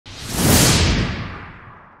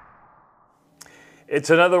It's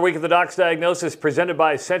another week of the Doc's Diagnosis presented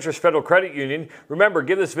by Centris Federal Credit Union. Remember,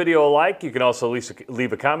 give this video a like. You can also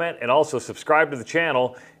leave a comment and also subscribe to the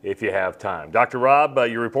channel if you have time. Dr. Rob,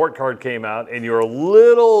 your report card came out and you're a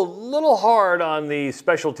little hard on the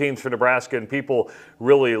special teams for Nebraska, and people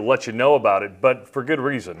really let you know about it, but for good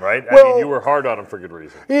reason, right? Well, I mean, you were hard on them for good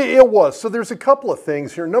reason. It was. So there's a couple of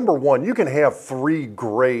things here. Number one, you can have three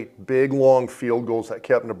great big long field goals that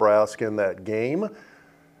kept Nebraska in that game.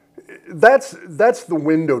 That's the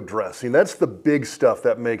window dressing. That's the big stuff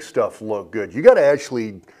that makes stuff look good. You got to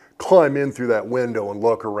actually climb in through that window and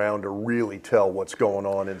look around to really tell what's going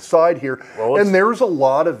on inside here. Well, and there's a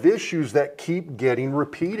lot of issues that keep getting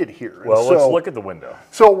repeated here. Well, let's look at the window.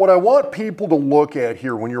 So what I want people to look at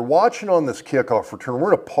here, when you're watching on this kickoff return,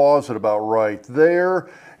 we're going to pause it about right there.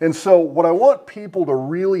 And so what I want people to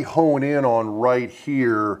really hone in on right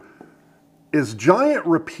here is giant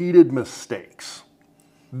repeated mistakes.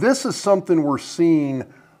 This is something we're seeing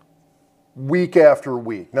week after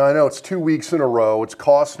week. Now, I know it's 2 weeks in a row. It's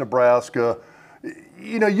cost Nebraska.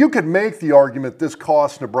 You know, you could make the argument this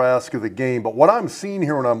cost Nebraska the game, but what I'm seeing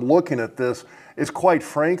here when I'm looking at this is, quite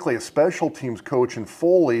frankly, a special teams coach in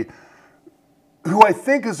Foley, who I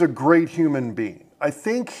think is a great human being. I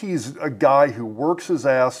think he's a guy who works his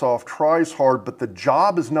ass off, tries hard, but the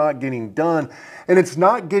job is not getting done, and it's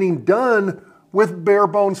not getting done with bare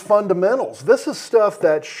bones fundamentals. This is stuff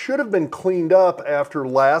that should have been cleaned up after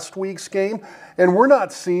last week's game, and we're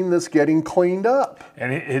not seeing this getting cleaned up.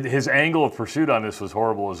 And his angle of pursuit on this was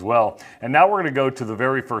horrible as well. And now we're going to go to the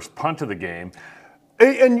very first punt of the game.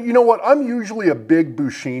 And you know what? I'm usually a big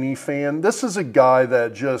Buschini fan. This is a guy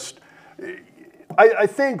that just, I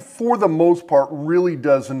think for the most part, really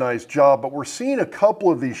does a nice job, but we're seeing a couple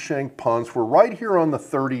of these shank punts. We're right here on the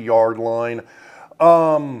 30-yard line.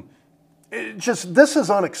 This is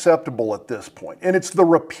unacceptable at this point. And it's the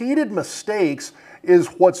repeated mistakes is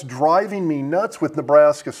what's driving me nuts with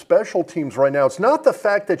Nebraska special teams right now. It's not the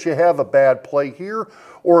fact that you have a bad play here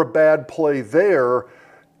or a bad play there.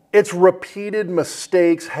 It's repeated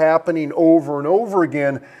mistakes happening over and over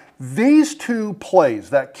again. These two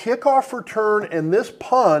plays, that kickoff return and this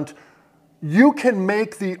punt, you can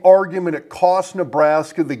make the argument it cost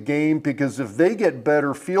Nebraska the game, because if they get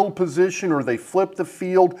better field position or they flip the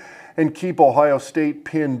field and keep Ohio State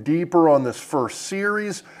pinned deeper on this first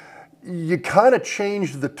series, you kind of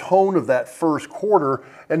change the tone of that first quarter,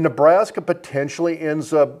 and Nebraska potentially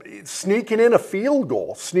ends up sneaking in a field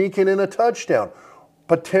goal, sneaking in a touchdown,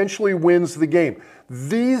 potentially wins the game.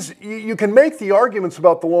 You can make the arguments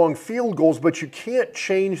about the long field goals, but you can't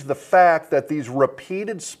change the fact that these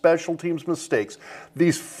repeated special teams mistakes,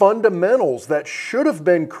 these fundamentals that should have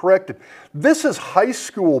been corrected, this is high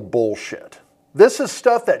school bullshit. This is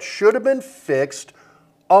stuff that should have been fixed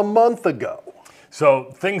a month ago. So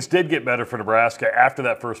things did get better for Nebraska after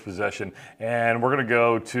that first possession, and we're going to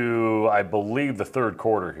go to, I believe, the third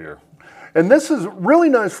quarter here. And this is really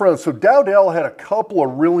nice runs. So Dowdell had a couple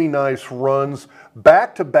of really nice runs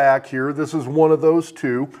back-to-back here. This is one of those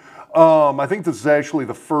two. I think this is actually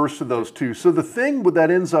the first of those two. So the thing that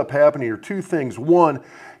ends up happening are two things. One,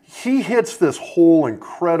 he hits this hole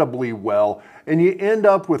incredibly well, and you end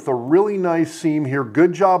up with a really nice seam here.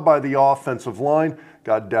 Good job by the offensive line.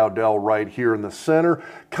 Got Dowdell right here in the center.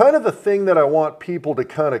 Kind of the thing that I want people to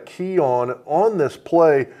kind of key on this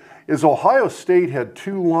play is Ohio State had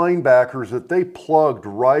two linebackers that they plugged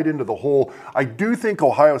right into the hole. I do think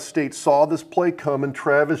Ohio State saw this play coming.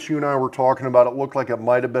 Travis, you and I were talking about it. Looked like it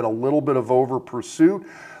might have been a little bit of over pursuit.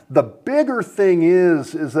 The bigger thing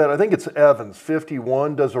is that I think it's Evans,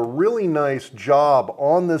 51, does a really nice job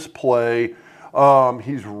on this play.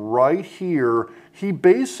 He's right here. He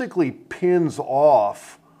basically pins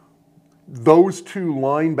off those two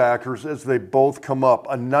linebackers as they both come up.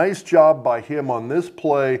 A nice job by him on this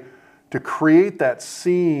play to create that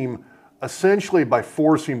seam, essentially by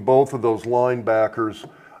forcing both of those linebackers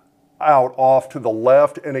out off to the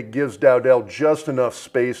left, and it gives Dowdell just enough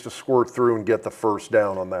space to squirt through and get the first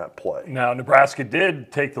down on that play. Now, Nebraska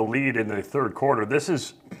did take the lead in the third quarter. This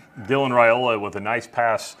is Dylan Raiola with a nice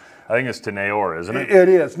pass. I think it's to Naor, isn't it? It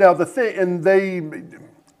is. Now, the thing, and they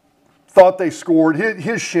thought they scored.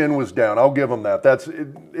 His shin was down. I'll give him that.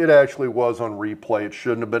 It actually was on replay. It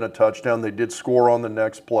shouldn't have been a touchdown. They did score on the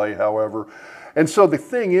next play, however. And so the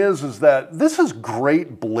thing is that this is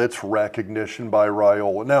great blitz recognition by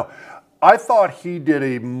Raiola. Now, I thought he did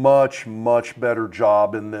a much, much better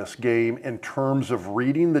job in this game in terms of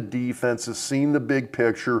reading the defenses, seeing the big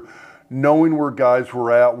picture, knowing where guys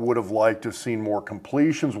were at. Would have liked to have seen more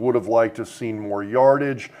completions, would have liked to have seen more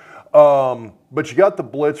yardage. But you got the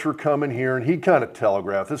blitzer coming here, and he kind of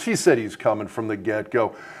telegraphed this. He said he's coming from the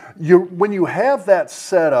get-go. When you have that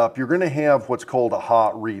set up, you're going to have what's called a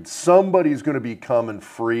hot read. Somebody's going to be coming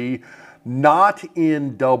free, not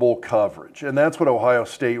in double coverage. And that's what Ohio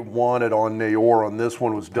State wanted on Nayor on this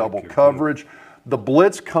one, was double coverage. The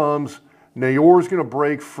blitz comes, Nayor's going to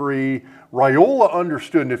break free. Raiola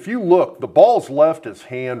understood, and if you look, the ball's left his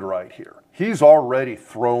hand right here. He's already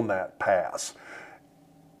thrown that pass.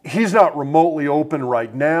 He's not remotely open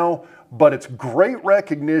right now, but it's great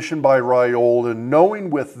recognition by Raiola, knowing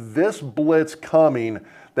with this blitz coming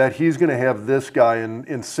that he's going to have this guy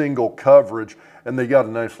in single coverage. And they got a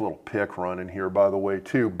nice little pick run in here, by the way,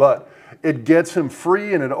 too. But it gets him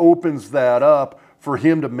free, and it opens that up for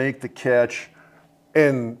him to make the catch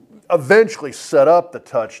and eventually set up the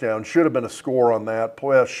touchdown. Should have been a score on that.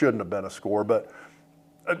 Well, shouldn't have been a score, but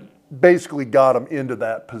basically got him into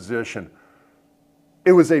that position.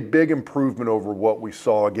 It was a big improvement over what we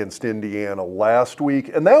saw against Indiana last week,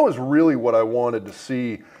 and that was really what I wanted to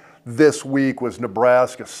see this week, was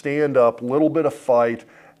Nebraska stand up, little bit of fight,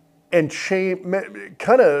 and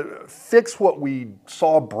kind of fix what we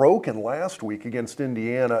saw broken last week against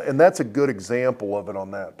Indiana, and that's a good example of it on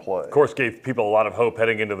that play. Of course, gave people a lot of hope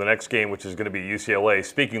heading into the next game, which is going to be UCLA.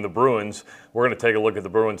 Speaking of the Bruins, we're going to take a look at the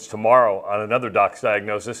Bruins tomorrow on another Doc's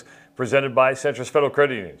Diagnosis presented by Centris Federal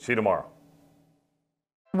Credit Union. See you tomorrow.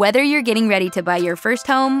 Whether you're getting ready to buy your first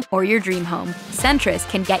home or your dream home, Centris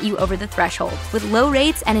can get you over the threshold. With low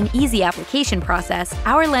rates and an easy application process,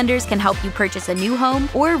 our lenders can help you purchase a new home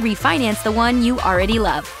or refinance the one you already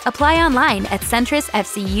love. Apply online at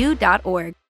centrisfcu.org.